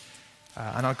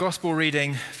And our gospel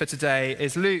reading for today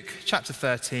is Luke chapter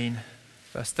 13,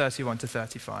 verse 31 to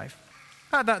 35.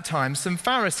 At that time, some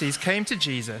Pharisees came to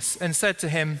Jesus and said to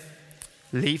him,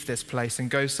 "Leave this place and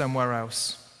go somewhere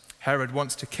else. Herod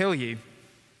wants to kill you."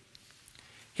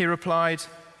 He replied,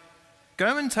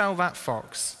 "Go and tell that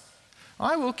fox,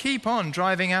 I will keep on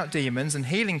driving out demons and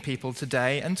healing people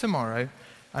today and tomorrow,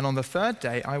 and on the third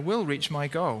day I will reach my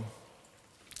goal.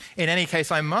 In any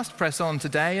case, I must press on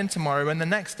today and tomorrow and the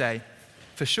next day,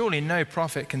 for surely no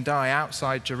prophet can die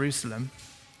outside Jerusalem.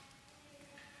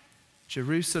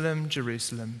 Jerusalem,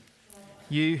 Jerusalem,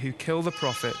 you who kill the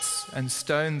prophets and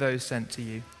stone those sent to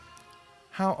you.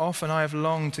 How often I have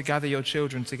longed to gather your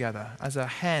children together, as a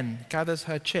hen gathers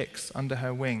her chicks under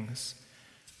her wings,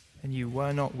 and you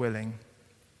were not willing.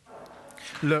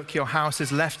 Look, your house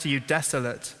is left to you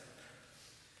desolate.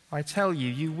 I tell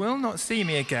you, you will not see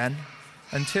me again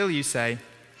until you say,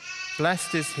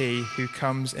 'Blessed is he who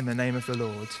comes in the name of the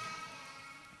Lord.'"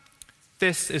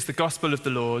 This is the gospel of the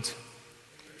Lord.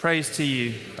 Praise to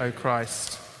you, O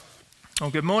Christ.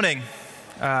 Well, good morning.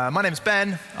 My name's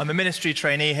Ben. I'm a ministry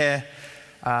trainee here.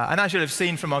 And as you'll have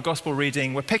seen from our gospel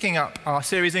reading, we're picking up our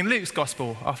series in Luke's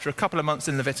gospel after a couple of months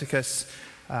in Leviticus.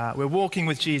 We're walking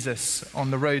with Jesus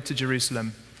on the road to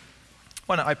Jerusalem.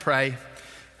 Why don't I pray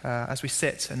as we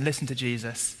sit and listen to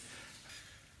Jesus?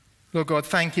 Lord God,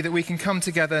 thank you that we can come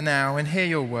together now and hear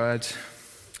your word.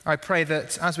 I pray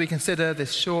that as we consider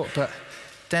this short but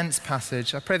dense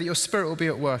passage, I pray that your Spirit will be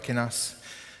at work in us,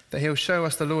 that he'll show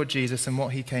us the Lord Jesus and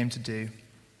what he came to do.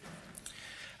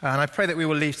 And I pray that we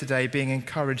will leave today being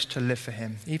encouraged to live for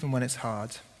him, even when it's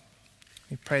hard.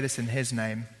 We pray this in his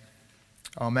name.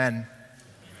 Amen.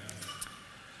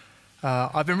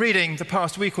 I've been reading the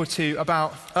past week or two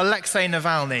about Alexei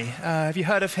Navalny. Have you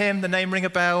heard of him? The name ring a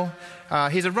bell?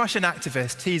 He's a Russian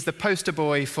activist. He's the poster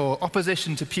boy for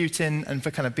opposition to Putin and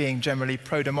for kind of being generally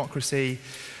pro-democracy.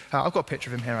 I've got a picture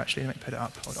of him here, actually. Let me put it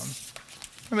up. Hold on.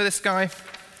 Remember this guy?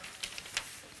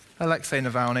 Alexei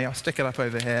Navalny. I'll stick it up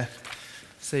over here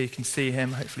so you can see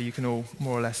him. Hopefully you can all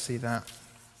more or less see that.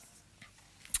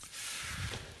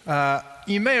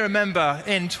 You may remember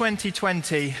in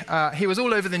 2020, he was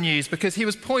all over the news because he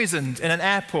was poisoned in an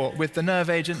airport with the nerve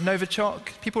agent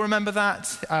Novichok. People remember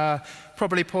that?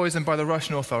 Probably poisoned by the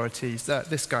Russian authorities.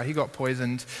 This guy, he got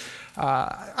poisoned.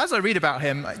 As I read about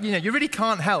him, you really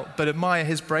can't help but admire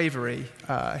his bravery.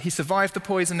 He survived the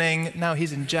poisoning. Now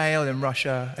he's in jail in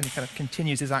Russia, and he kind of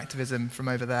continues his activism from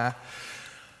over there.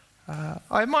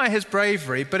 I admire his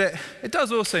bravery, but it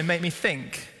does also make me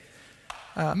think.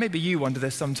 Maybe you wonder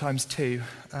this sometimes too.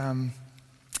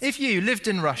 If you lived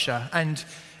in Russia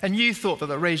and you thought that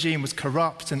the regime was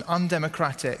corrupt and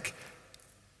undemocratic,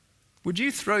 would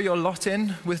you throw your lot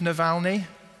in with Navalny?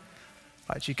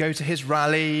 Like, do you go to his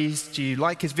rallies? Do you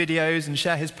like his videos and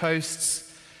share his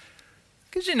posts?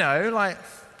 Because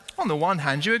on the one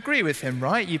hand, you agree with him,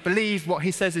 right? You believe what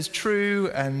he says is true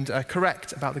and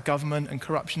correct about the government and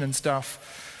corruption and stuff.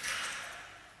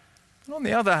 But on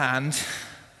the other hand,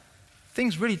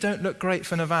 things really don't look great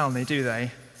for Navalny, do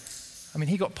they? I mean,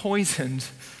 he got poisoned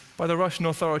by the Russian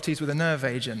authorities with a nerve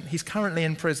agent. He's currently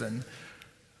in prison.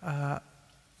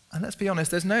 And let's be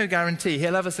honest, there's no guarantee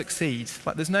he'll ever succeed.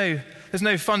 Like, there's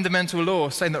no fundamental law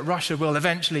saying that Russia will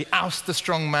eventually oust the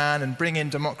strong man and bring in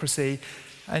democracy.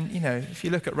 And, if you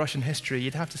look at Russian history,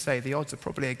 you'd have to say the odds are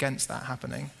probably against that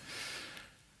happening.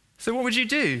 So what would you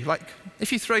do? Like,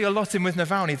 if you throw your lot in with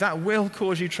Navalny, that will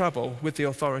cause you trouble with the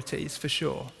authorities, for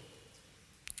sure.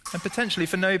 And potentially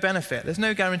for no benefit. There's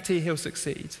no guarantee he'll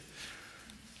succeed.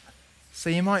 So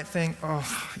you might think,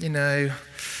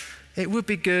 it would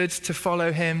be good to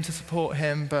follow him, to support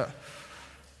him, but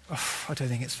I don't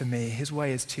think it's for me. His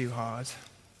way is too hard.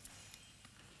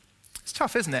 It's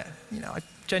tough, isn't it? I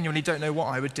genuinely don't know what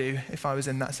I would do if I was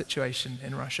in that situation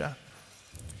in Russia.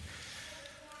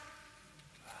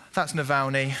 That's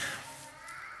Navalny.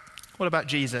 What about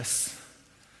Jesus?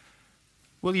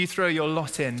 Will you throw your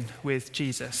lot in with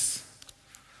Jesus?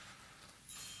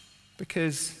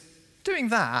 Because doing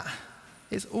that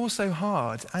is also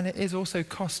hard and it is also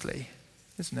costly,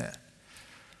 isn't it?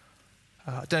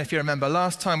 I don't know if you remember,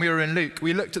 last time we were in Luke,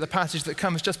 we looked at the passage that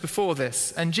comes just before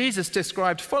this, and Jesus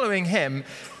described following him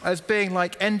as being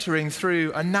like entering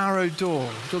through a narrow door,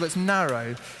 a door that's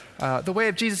narrow. The way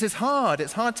of Jesus is hard.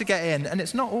 It's hard to get in, and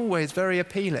it's not always very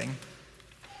appealing.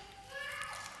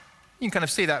 You can kind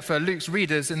of see that for Luke's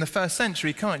readers in the first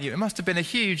century, can't you? It must have been a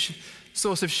huge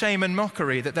source of shame and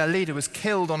mockery that their leader was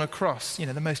killed on a cross,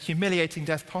 the most humiliating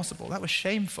death possible. That was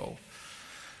shameful.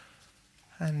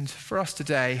 And for us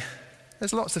today,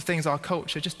 there's lots of things our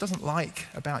culture just doesn't like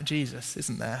about Jesus,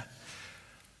 isn't there?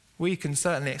 we can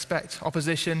certainly expect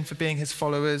opposition for being his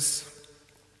followers.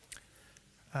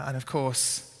 And of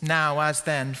course, now as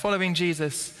then, following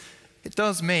Jesus, it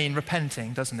does mean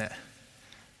repenting, doesn't it?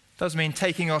 It does mean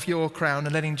taking off your crown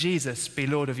and letting Jesus be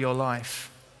Lord of your life.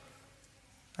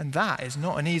 And that is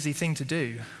not an easy thing to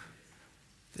do.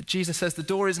 That Jesus says the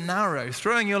door is narrow.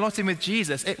 Throwing your lot in with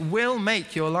Jesus, it will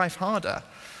make your life harder.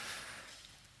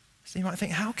 So you might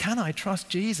think, how can I trust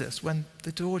Jesus when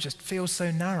the door just feels so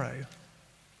narrow?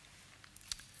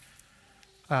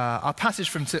 Our passage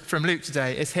from Luke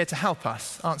today is here to help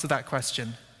us answer that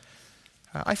question.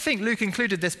 I think Luke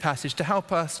included this passage to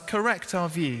help us correct our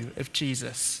view of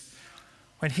Jesus.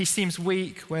 When he seems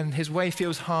weak, when his way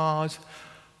feels hard,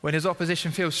 when his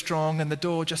opposition feels strong and the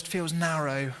door just feels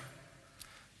narrow,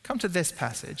 come to this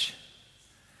passage.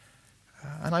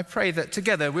 And I pray that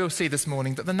together we'll see this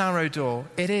morning that the narrow door,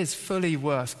 it is fully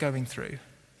worth going through,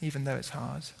 even though it's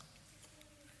hard.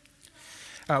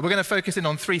 We're going to focus in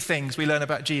on three things we learn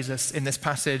about Jesus in this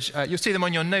passage. You'll see them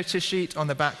on your notice sheet on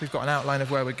the back. We've got an outline of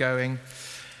where we're going.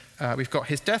 We've got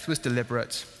his death was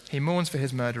deliberate. He mourns for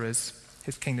his murderers.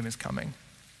 His kingdom is coming.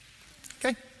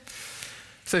 Okay?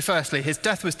 So firstly, his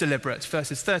death was deliberate,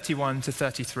 verses 31 to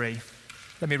 33.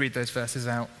 Let me read those verses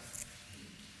out.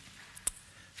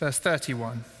 Verse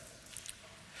 31.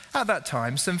 At that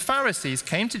time, some Pharisees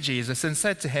came to Jesus and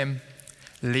said to him,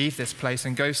 "Leave this place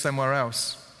and go somewhere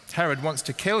else. Herod wants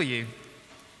to kill you."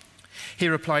 He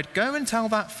replied, "Go and tell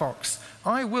that fox,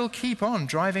 I will keep on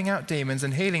driving out demons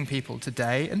and healing people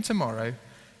today and tomorrow,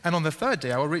 and on the third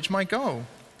day I will reach my goal.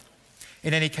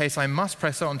 In any case, I must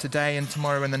press on today and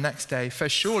tomorrow and the next day, for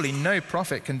surely no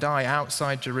prophet can die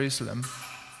outside Jerusalem."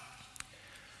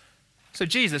 So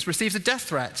Jesus receives a death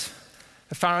threat.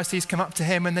 The Pharisees come up to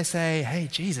him and they say, "Hey,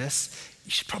 Jesus,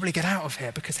 you should probably get out of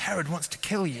here because Herod wants to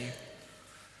kill you."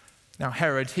 Now,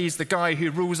 Herod, he's the guy who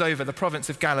rules over the province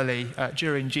of Galilee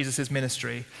during Jesus'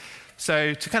 ministry.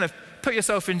 So to kind of put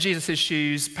yourself in Jesus'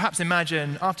 shoes, perhaps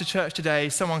imagine after church today,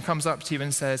 someone comes up to you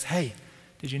and says, "Hey,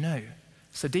 did you know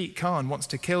Sadiq Khan wants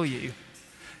to kill you?"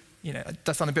 You know, it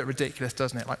does sound a bit ridiculous,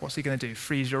 doesn't it? Like, what's he going to do?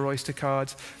 Freeze your Oyster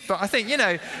card? But I think, you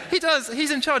know,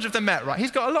 he's in charge of the Met, right? He's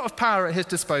got a lot of power at his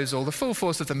disposal, the full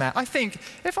force of the Met. I think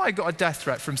if I got a death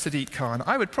threat from Sadiq Khan,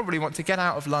 I would probably want to get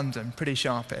out of London pretty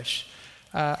sharpish.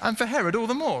 And for Herod, all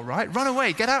the more, right? Run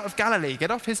away, get out of Galilee,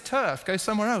 get off his turf, go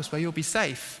somewhere else where you'll be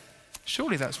safe.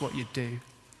 Surely that's what you'd do.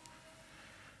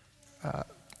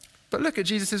 But look at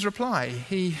Jesus' reply.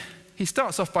 He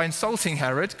starts off by insulting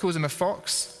Herod, calls him a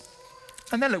fox.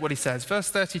 And then look what he says. Verse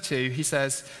 32, he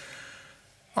says,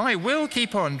 "I will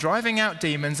keep on driving out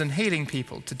demons and healing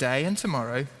people today and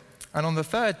tomorrow, and on the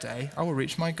third day I will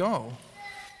reach my goal."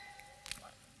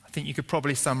 I think you could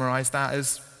probably summarize that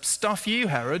as, stuff you,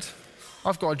 Herod.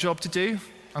 I've got a job to do.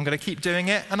 I'm going to keep doing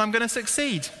it, and I'm going to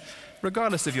succeed,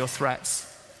 regardless of your threats.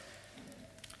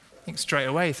 I think straight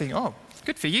away, oh,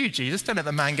 good for you, Jesus. Don't let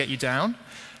the man get you down.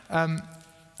 But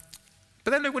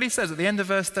then look what he says at the end of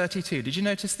verse 32. Did you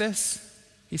notice this?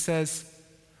 He says,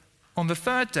 "On the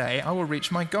third day, I will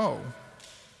reach my goal."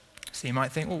 So you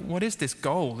might think, well, what is this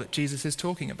goal that Jesus is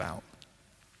talking about?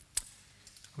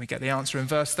 We get the answer in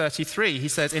verse 33. He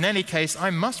says, "In any case,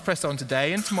 I must press on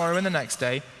today and tomorrow and the next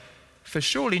day, for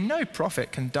surely no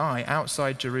prophet can die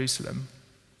outside Jerusalem."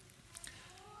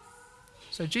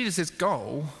 So Jesus'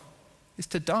 goal is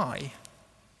to die.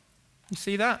 You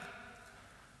see that?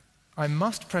 I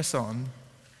must press on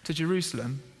to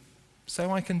Jerusalem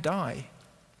so I can die.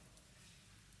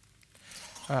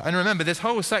 And remember, this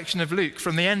whole section of Luke,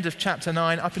 from the end of chapter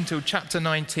 9 up until chapter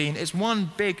 19, is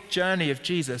one big journey of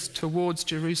Jesus towards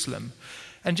Jerusalem.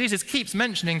 And Jesus keeps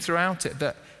mentioning throughout it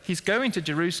that he's going to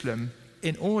Jerusalem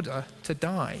in order to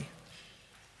die.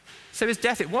 So his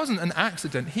death, it wasn't an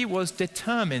accident. He was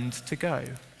determined to go.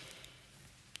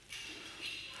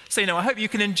 So, I hope you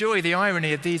can enjoy the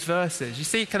irony of these verses. You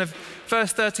see, kind of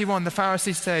verse 31, the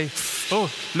Pharisees say,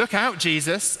 "Oh, look out,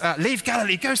 Jesus. Leave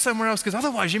Galilee, go somewhere else, because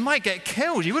otherwise you might get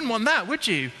killed. You wouldn't want that, would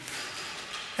you?"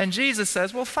 And Jesus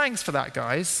says, "Well, thanks for that,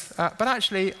 guys. But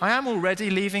actually, I am already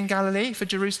leaving Galilee for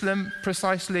Jerusalem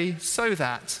precisely so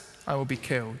that I will be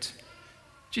killed."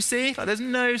 Do you see? There's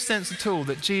no sense at all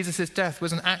that Jesus' death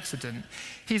was an accident.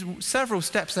 He's several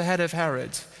steps ahead of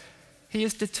Herod. He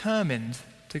is determined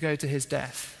to go to his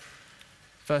death.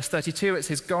 Verse 32, it's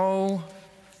his goal.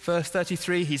 Verse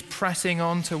 33, he's pressing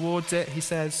on towards it. He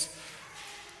says,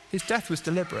 his death was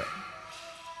deliberate.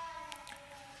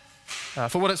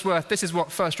 For what it's worth, this is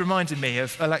what first reminded me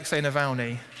of Alexei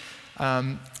Navalny.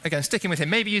 Again, sticking with him,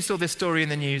 maybe you saw this story in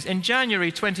the news. In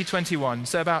January 2021,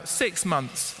 so about 6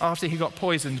 months after he got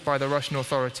poisoned by the Russian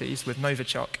authorities with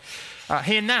Novichok,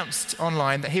 He announced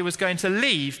online that he was going to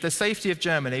leave the safety of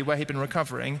Germany, where he'd been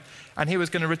recovering, and he was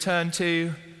going to return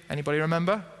to, anybody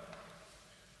remember?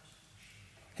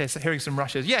 Hearing some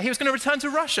Russians. Yeah, he was going to return to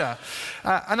Russia.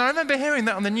 And I remember hearing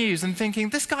that on the news and thinking,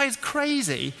 this guy is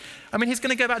crazy. I mean, he's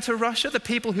going to go back to Russia, the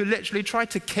people who literally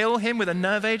tried to kill him with a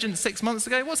nerve agent 6 months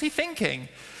ago. What's he thinking?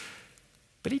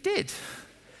 But he did.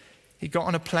 He got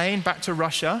on a plane back to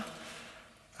Russia.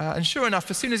 And sure enough,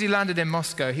 as soon as he landed in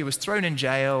Moscow, he was thrown in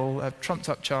jail, trumped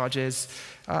up charges.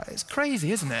 It's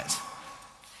crazy, isn't it?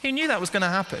 He knew that was going to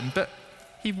happen, but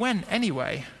he went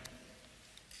anyway.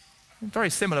 In a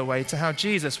very similar way to how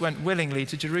Jesus went willingly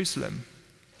to Jerusalem.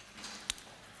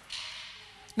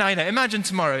 Now, imagine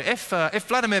tomorrow if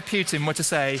Vladimir Putin were to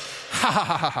say, ha ha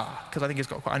ha ha ha, because I think he's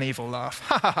got quite an evil laugh,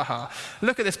 ha ha ha ha,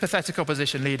 look at this pathetic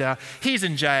opposition leader, he's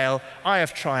in jail, I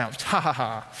have triumphed, ha ha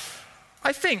ha.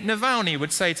 I think Navalny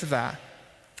would say to that,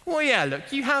 well, yeah,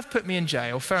 look, you have put me in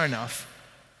jail, fair enough.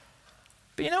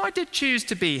 But I did choose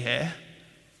to be here.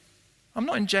 I'm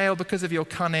not in jail because of your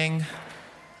cunning.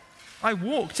 I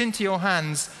walked into your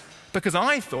hands because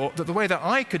I thought that the way that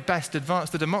I could best advance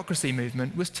the democracy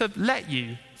movement was to let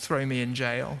you throw me in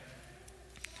jail.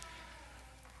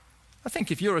 I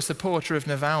think if you're a supporter of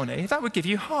Navalny, that would give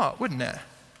you heart, wouldn't it?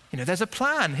 There's a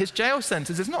plan. His jail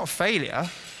sentence is not a failure.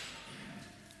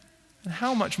 And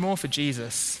how much more for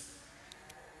Jesus?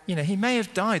 He may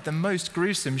have died the most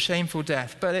gruesome, shameful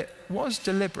death, but it was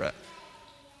deliberate.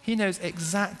 He knows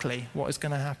exactly what is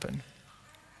going to happen.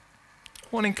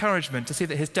 What an encouragement to see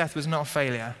that his death was not a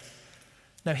failure.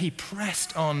 No, he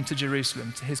pressed on to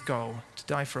Jerusalem, to his goal, to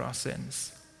die for our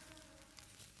sins.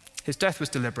 His death was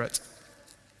deliberate.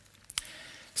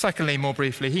 Secondly, more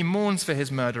briefly, he mourns for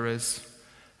his murderers.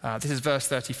 This is verse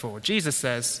 34. Jesus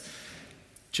says,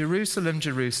 Jerusalem,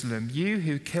 Jerusalem, you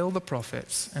who kill the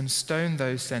prophets and stone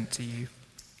those sent to you.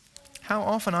 How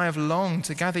often I have longed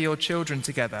to gather your children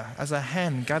together as a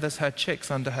hen gathers her chicks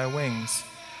under her wings,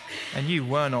 and you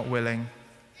were not willing.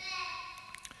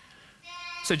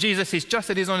 So Jesus, he's just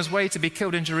said he's on his way to be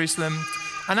killed in Jerusalem,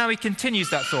 and now he continues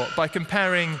that thought by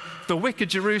comparing the wicked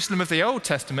Jerusalem of the Old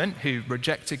Testament, who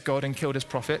rejected God and killed his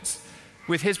prophets,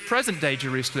 with his present-day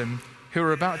Jerusalem, who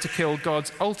are about to kill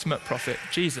God's ultimate prophet,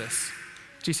 Jesus.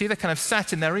 Do you see? They're kind of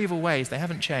set in their evil ways. They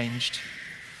haven't changed.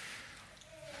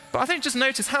 But I think just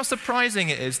notice how surprising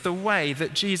it is the way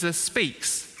that Jesus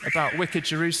speaks about wicked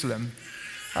Jerusalem.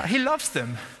 He loves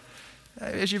them.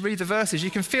 As you read the verses,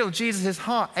 you can feel Jesus'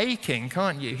 heart aching,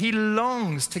 can't you? He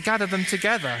longs to gather them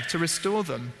together, to restore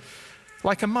them,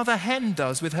 like a mother hen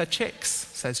does with her chicks,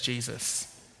 says Jesus.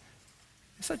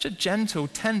 It's such a gentle,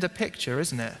 tender picture,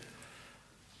 isn't it?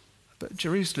 But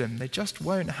Jerusalem, they just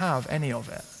won't have any of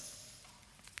it.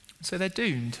 So they're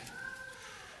doomed.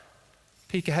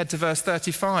 Peek ahead to verse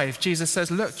 35. Jesus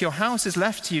says, look, your house is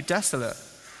left to you desolate.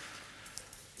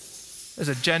 There's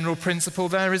a general principle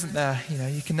there, isn't there?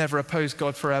 You can never oppose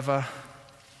God forever.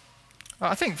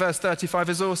 I think verse 35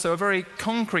 is also a very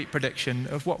concrete prediction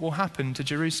of what will happen to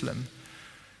Jerusalem.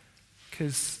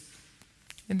 Because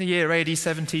in the year AD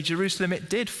 70, Jerusalem, it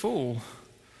did fall.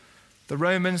 The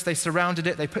Romans, they surrounded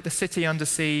it, they put the city under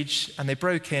siege, and they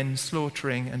broke in,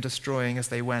 slaughtering and destroying as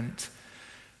they went.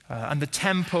 And the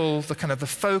temple, the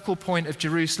focal point of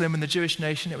Jerusalem and the Jewish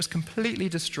nation, it was completely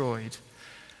destroyed.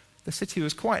 The city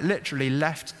was quite literally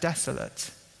left desolate,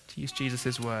 to use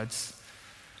Jesus' words.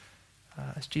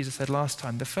 As Jesus said last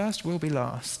time, the first will be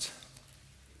last.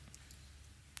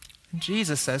 And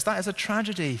Jesus says that is a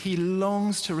tragedy. He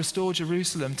longs to restore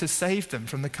Jerusalem, to save them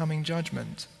from the coming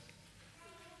judgment.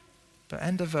 But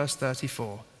end of verse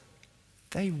 34,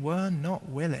 they were not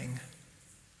willing.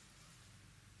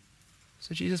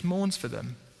 So Jesus mourns for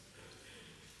them.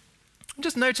 And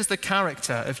just notice the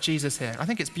character of Jesus here. I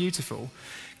think it's beautiful.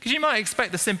 Because you might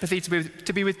expect the sympathy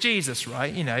to be with Jesus,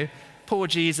 right? Poor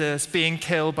Jesus being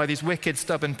killed by these wicked,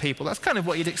 stubborn people. That's kind of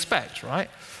what you'd expect, right?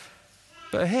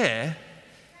 But here,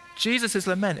 Jesus'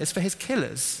 lament is for his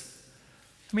killers.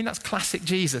 That's classic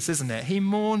Jesus, isn't it? He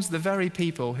mourns the very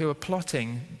people who are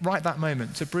plotting right that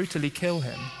moment to brutally kill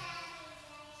him.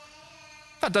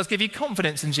 That does give you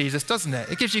confidence in Jesus, doesn't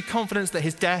it? It gives you confidence that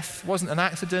his death wasn't an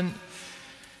accident.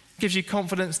 It gives you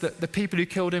confidence that the people who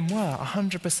killed him were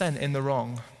 100% in the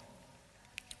wrong.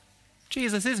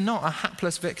 Jesus is not a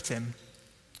hapless victim.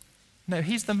 No,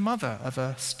 he's the mother of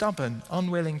a stubborn,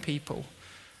 unwilling people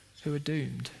who are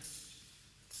doomed.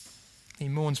 He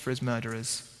mourns for his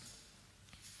murderers.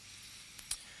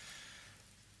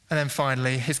 And then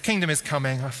finally, his kingdom is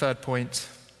coming, our third point.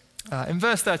 In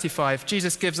verse 35,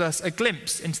 Jesus gives us a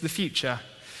glimpse into the future.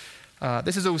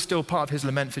 This is all still part of his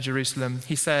lament for Jerusalem.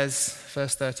 He says,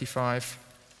 verse 35,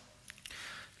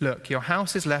 Look, your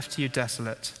house is left to you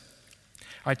desolate.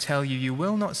 I tell you, you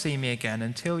will not see me again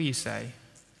until you say,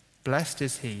 blessed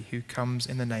is he who comes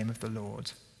in the name of the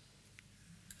Lord.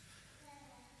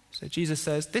 So Jesus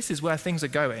says, this is where things are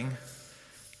going.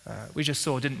 We just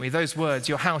saw, didn't we? Those words,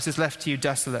 your house is left to you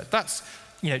desolate. That's,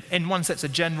 in one sense, a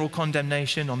general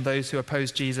condemnation on those who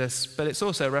oppose Jesus, but it's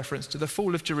also a reference to the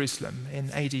fall of Jerusalem in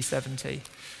AD 70.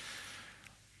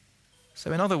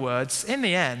 So in other words, in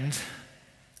the end,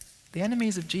 the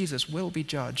enemies of Jesus will be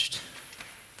judged.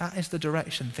 That is the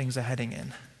direction things are heading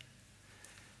in.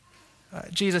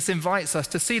 Jesus invites us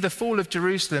to see the fall of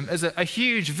Jerusalem as a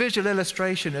huge visual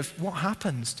illustration of what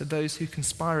happens to those who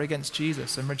conspire against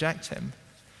Jesus and reject him.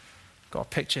 Got a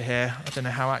picture here. I don't know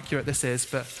how accurate this is,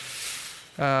 but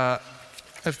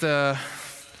of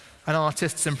an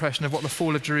artist's impression of what the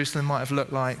fall of Jerusalem might have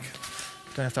looked like. I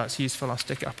don't know if that's useful. I'll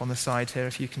stick it up on the side here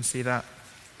if you can see that.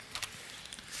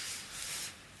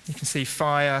 You can see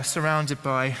fire surrounded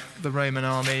by the Roman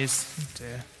armies. Oh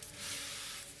dear.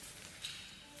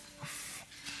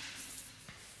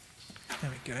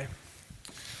 There we go.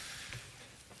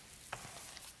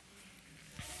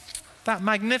 That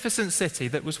magnificent city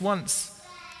that was once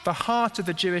the heart of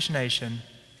the Jewish nation,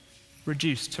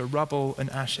 reduced to rubble and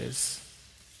ashes.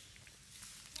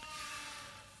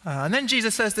 And then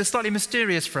Jesus says this slightly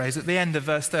mysterious phrase at the end of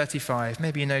verse 35.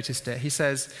 Maybe you noticed it. He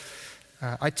says,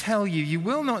 I tell you, you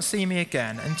will not see me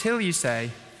again until you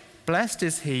say, blessed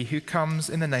is he who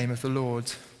comes in the name of the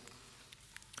Lord.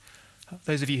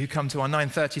 Those of you who come to our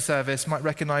 9:30 service might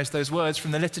recognize those words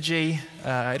from the liturgy.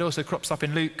 It also crops up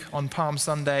in Luke on Palm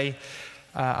Sunday.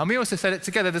 And we also said it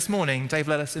together this morning. Dave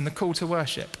led us in the call to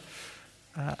worship.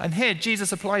 And here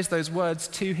Jesus applies those words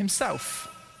to himself.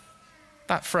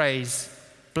 That phrase,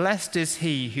 blessed is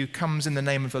he who comes in the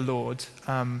name of the Lord,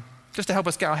 just to help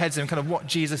us get our heads in kind of what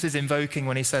Jesus is invoking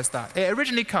when he says that. It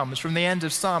originally comes from the end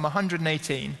of Psalm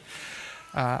 118.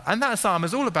 And that psalm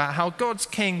is all about how God's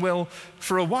king will,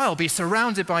 for a while, be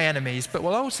surrounded by enemies, but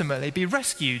will ultimately be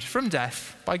rescued from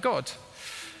death by God.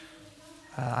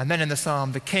 And then in the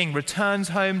psalm, the king returns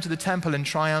home to the temple in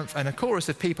triumph, and a chorus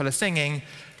of people are singing,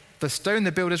 the stone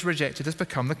the builders rejected has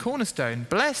become the cornerstone.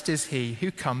 Blessed is he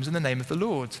who comes in the name of the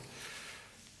Lord.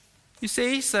 You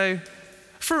see, so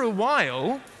for a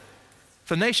while,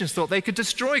 the nations thought they could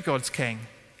destroy God's king.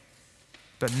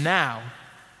 But now,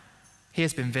 he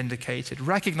has been vindicated,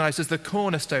 recognized as the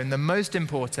cornerstone, the most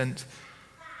important,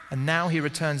 and now he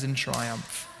returns in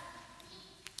triumph.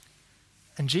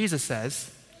 And Jesus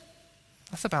says,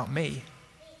 that's about me.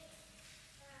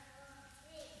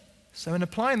 So in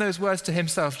applying those words to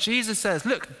himself, Jesus says,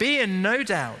 look, be in no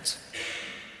doubt.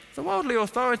 The worldly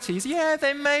authorities,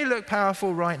 they may look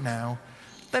powerful right now.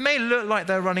 They may look like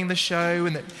they're running the show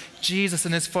and that Jesus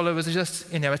and his followers are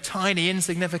just, a tiny,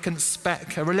 insignificant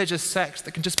speck, a religious sect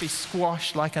that can just be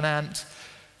squashed like an ant.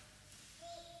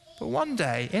 But one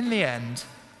day, in the end,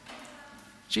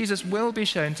 Jesus will be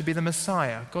shown to be the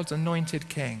Messiah, God's anointed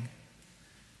king.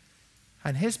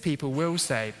 And his people will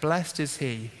say, blessed is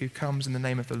he who comes in the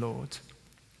name of the Lord.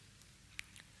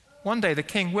 One day the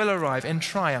king will arrive in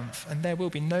triumph, and there will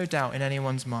be no doubt in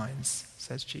anyone's minds,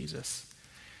 says Jesus.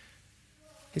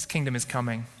 His kingdom is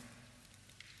coming.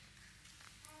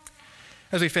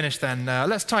 As we finish then,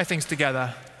 let's tie things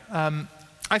together.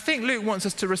 I think Luke wants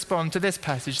us to respond to this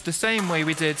passage the same way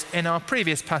we did in our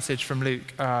previous passage from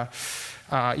Luke.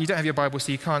 You don't have your Bible,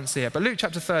 so you can't see it. But Luke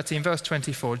chapter 13, verse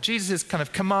 24, Jesus' kind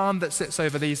of command that sits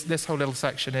over this whole little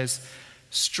section is,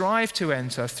 strive to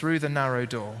enter through the narrow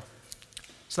door.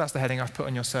 So that's the heading I've put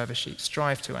on your service sheet,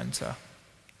 strive to enter.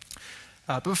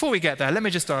 But before we get there, let me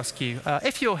just ask you,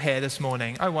 if you're here this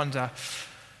morning, I wonder,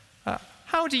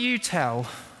 how do you tell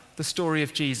the story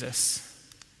of Jesus?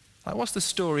 Like, what's the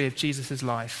story of Jesus'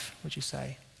 life, would you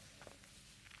say?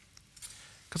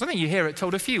 Because I think you hear it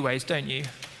told a few ways, don't you?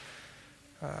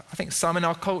 I think some in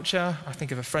our culture, I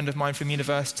think of a friend of mine from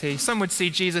university, some would see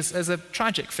Jesus as a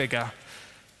tragic figure.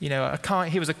 He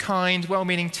was a kind,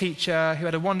 well-meaning teacher who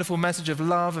had a wonderful message of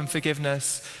love and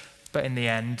forgiveness, but in the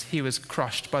end, he was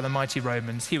crushed by the mighty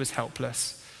Romans. He was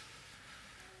helpless.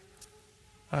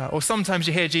 Or sometimes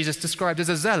you hear Jesus described as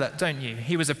a zealot, don't you?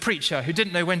 He was a preacher who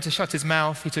didn't know when to shut his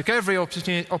mouth. He took every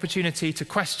opportunity to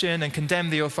question and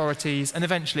condemn the authorities, and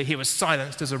eventually he was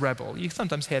silenced as a rebel. You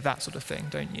sometimes hear that sort of thing,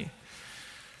 don't you?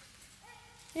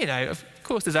 Of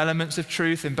course there's elements of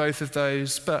truth in both of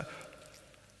those, but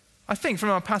I think from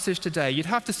our passage today, you'd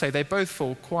have to say they both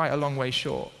fall quite a long way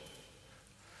short.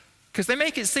 Because they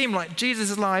make it seem like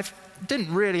Jesus' life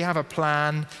didn't really have a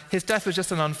plan. His death was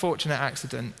just an unfortunate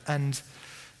accident. And,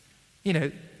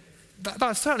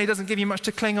 that certainly doesn't give you much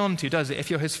to cling on to, does it, if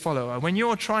you're his follower? When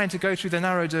you're trying to go through the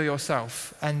narrow door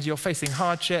yourself and you're facing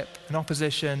hardship and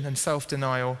opposition and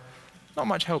self-denial, not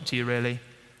much help to you, really.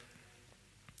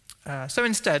 So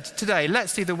instead, today,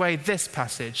 let's see the way this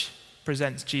passage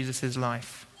presents Jesus'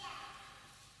 life.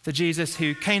 The Jesus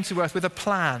who came to earth with a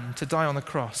plan to die on the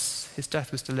cross. His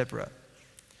death was deliberate.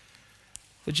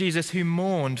 The Jesus who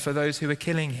mourned for those who were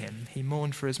killing him. He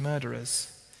mourned for his murderers.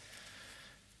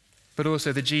 But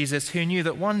also the Jesus who knew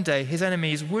that one day his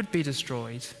enemies would be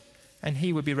destroyed and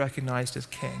he would be recognized as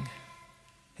king.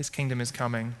 His kingdom is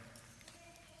coming.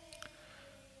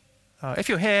 If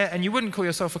you're here and you wouldn't call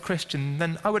yourself a Christian,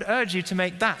 then I would urge you to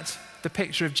make that the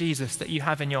picture of Jesus that you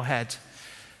have in your head.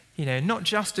 You know, not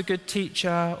just a good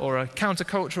teacher or a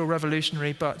countercultural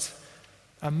revolutionary, but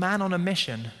a man on a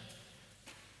mission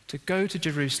to go to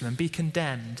Jerusalem, be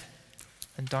condemned,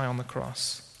 and die on the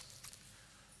cross.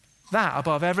 That,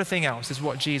 above everything else, is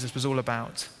what Jesus was all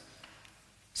about.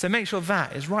 So make sure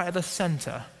that is right at the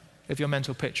center of your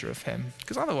mental picture of him,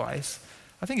 because otherwise,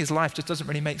 I think his life just doesn't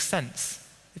really make sense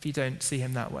if you don't see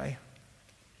him that way.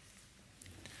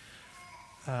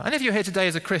 And if you're here today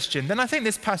as a Christian, then I think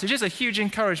this passage is a huge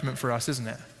encouragement for us, isn't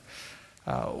it?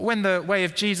 When the way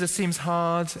of Jesus seems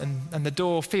hard and the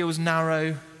door feels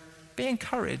narrow, be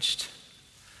encouraged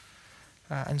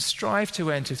and strive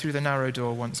to enter through the narrow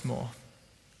door once more.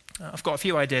 I've got a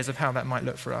few ideas of how that might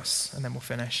look for us, and then we'll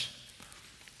finish.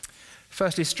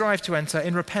 Firstly, strive to enter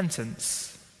in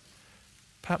repentance.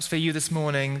 Perhaps for you this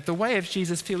morning, the way of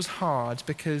Jesus feels hard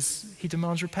because he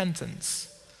demands repentance.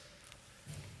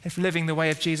 If living the way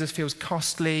of Jesus feels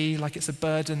costly, like it's a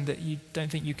burden that you don't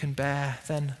think you can bear,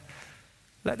 then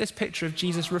let this picture of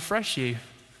Jesus refresh you.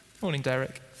 Morning,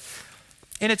 Derek.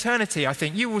 In eternity, I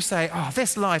think you will say, oh,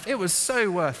 this life, it was so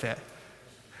worth it.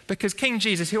 Because King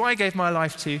Jesus, who I gave my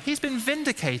life to, he's been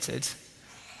vindicated.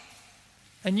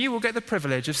 And you will get the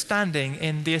privilege of standing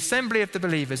in the assembly of the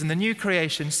believers in the new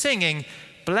creation, singing,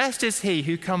 blessed is he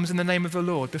who comes in the name of the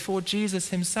Lord, before Jesus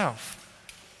himself.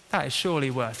 That is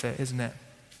surely worth it, isn't it?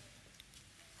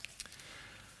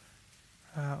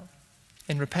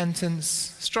 In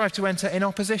repentance, strive to enter in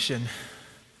opposition.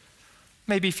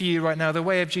 Maybe for you right now, the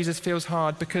way of Jesus feels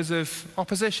hard because of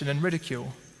opposition and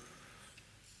ridicule.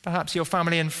 Perhaps your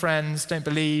family and friends don't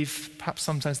believe. Perhaps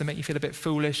sometimes they make you feel a bit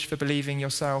foolish for believing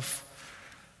yourself.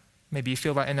 Maybe you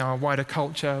feel that in our wider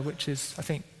culture, which is, I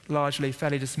think, largely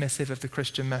fairly dismissive of the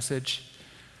Christian message.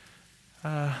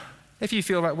 If you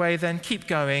feel that way, then keep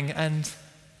going. And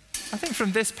I think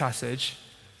from this passage,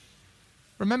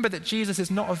 remember that Jesus is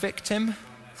not a victim.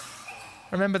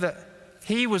 Remember that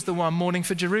he was the one mourning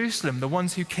for Jerusalem, the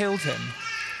ones who killed him.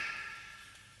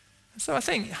 So I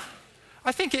think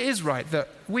it is right that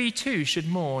we too should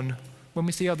mourn when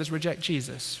we see others reject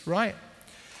Jesus, right?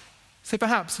 So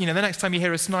perhaps, the next time you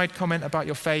hear a snide comment about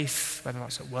your faith, whether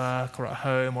that's at work or at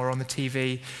home or on the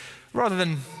TV, rather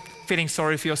than feeling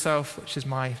sorry for yourself, which is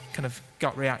my kind of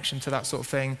gut reaction to that sort of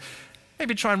thing,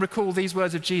 maybe try and recall these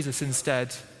words of Jesus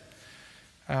instead.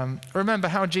 Remember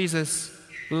how Jesus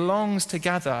longs to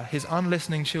gather his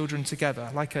unlistening children together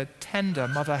like a tender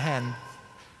mother hen.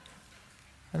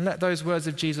 And let those words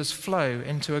of Jesus flow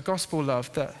into a gospel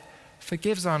love that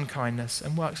forgives unkindness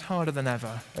and works harder than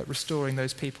ever at restoring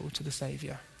those people to the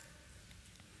Savior.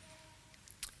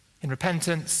 In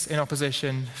repentance, in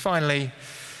opposition, finally,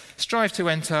 strive to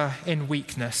enter in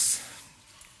weakness.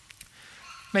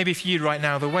 Maybe for you right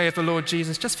now, the way of the Lord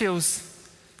Jesus just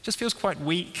feels quite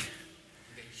weak.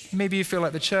 Maybe you feel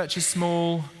like the church is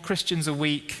small, Christians are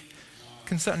weak.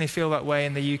 Can certainly feel that way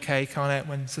in the UK, can't it,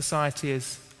 when society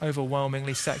is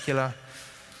overwhelmingly secular.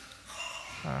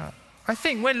 I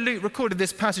think when Luke recorded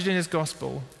this passage in his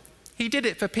gospel, he did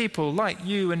it for people like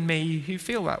you and me who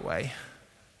feel that way.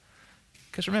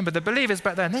 Because remember, the believers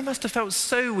back then, they must have felt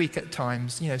so weak at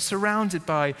times, surrounded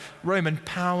by Roman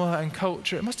power and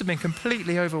culture. It must have been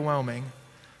completely overwhelming.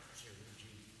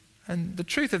 And the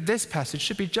truth of this passage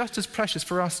should be just as precious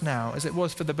for us now as it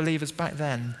was for the believers back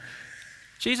then.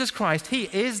 Jesus Christ, he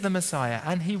is the Messiah,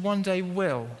 and he one day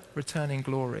will return in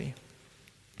glory.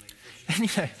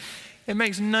 And it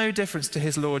makes no difference to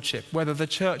his lordship whether the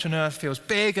church on earth feels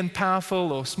big and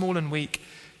powerful or small and weak.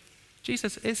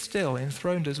 Jesus is still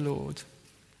enthroned as Lord.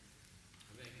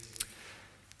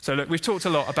 So look, we've talked a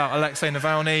lot about Alexei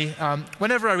Navalny.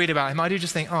 Whenever I read about him, I do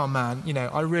just think, oh man,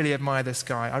 I really admire this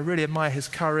guy. I really admire his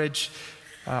courage.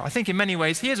 I think in many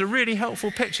ways he is a really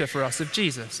helpful picture for us of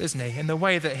Jesus, isn't he? In the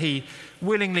way that he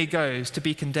willingly goes to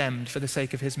be condemned for the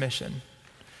sake of his mission.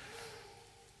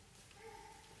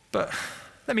 But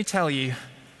let me tell you,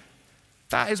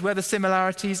 that is where the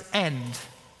similarities end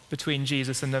between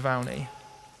Jesus and Navalny.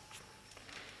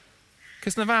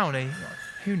 Because Navalny,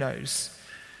 who knows?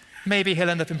 Maybe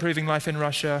he'll end up improving life in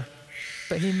Russia,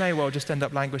 but he may well just end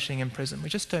up languishing in prison. We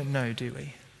just don't know, do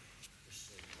we?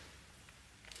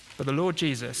 But the Lord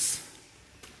Jesus,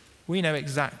 we know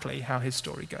exactly how his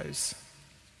story goes.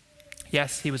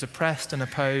 Yes, he was oppressed and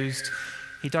opposed.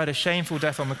 He died a shameful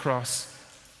death on the cross.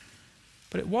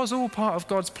 But it was all part of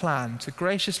God's plan to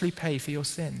graciously pay for your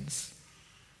sins.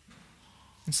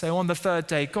 And so on the third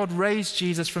day, God raised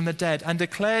Jesus from the dead and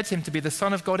declared him to be the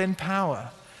Son of God in power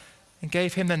and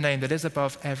gave him the name that is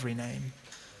above every name.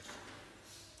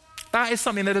 That is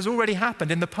something that has already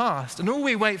happened in the past, and all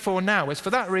we wait for now is for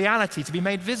that reality to be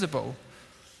made visible.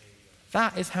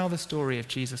 That is how the story of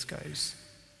Jesus goes.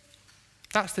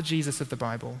 That's the Jesus of the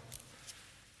Bible.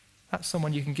 That's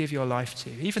someone you can give your life to,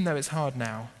 even though it's hard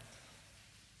now,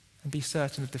 and be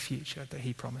certain of the future that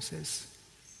he promises.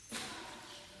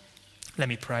 Let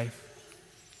me pray.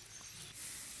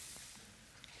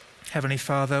 Heavenly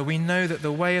Father, we know that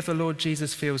the way of the Lord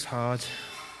Jesus feels hard.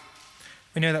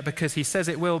 We know that because he says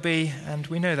it will be, and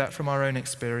we know that from our own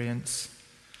experience.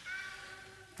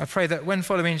 I pray that when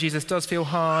following Jesus does feel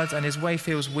hard and his way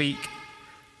feels weak,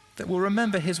 that we'll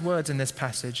remember his words in this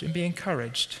passage and be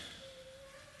encouraged.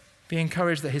 Be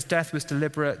encouraged that his death was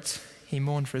deliberate, he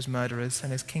mourned for his murderers,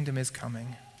 and his kingdom is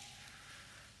coming.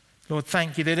 Lord,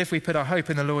 thank you that if we put our hope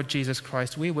in the Lord Jesus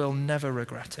Christ, we will never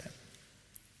regret it.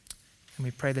 And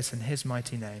we pray this in his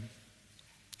mighty name.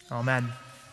 Amen.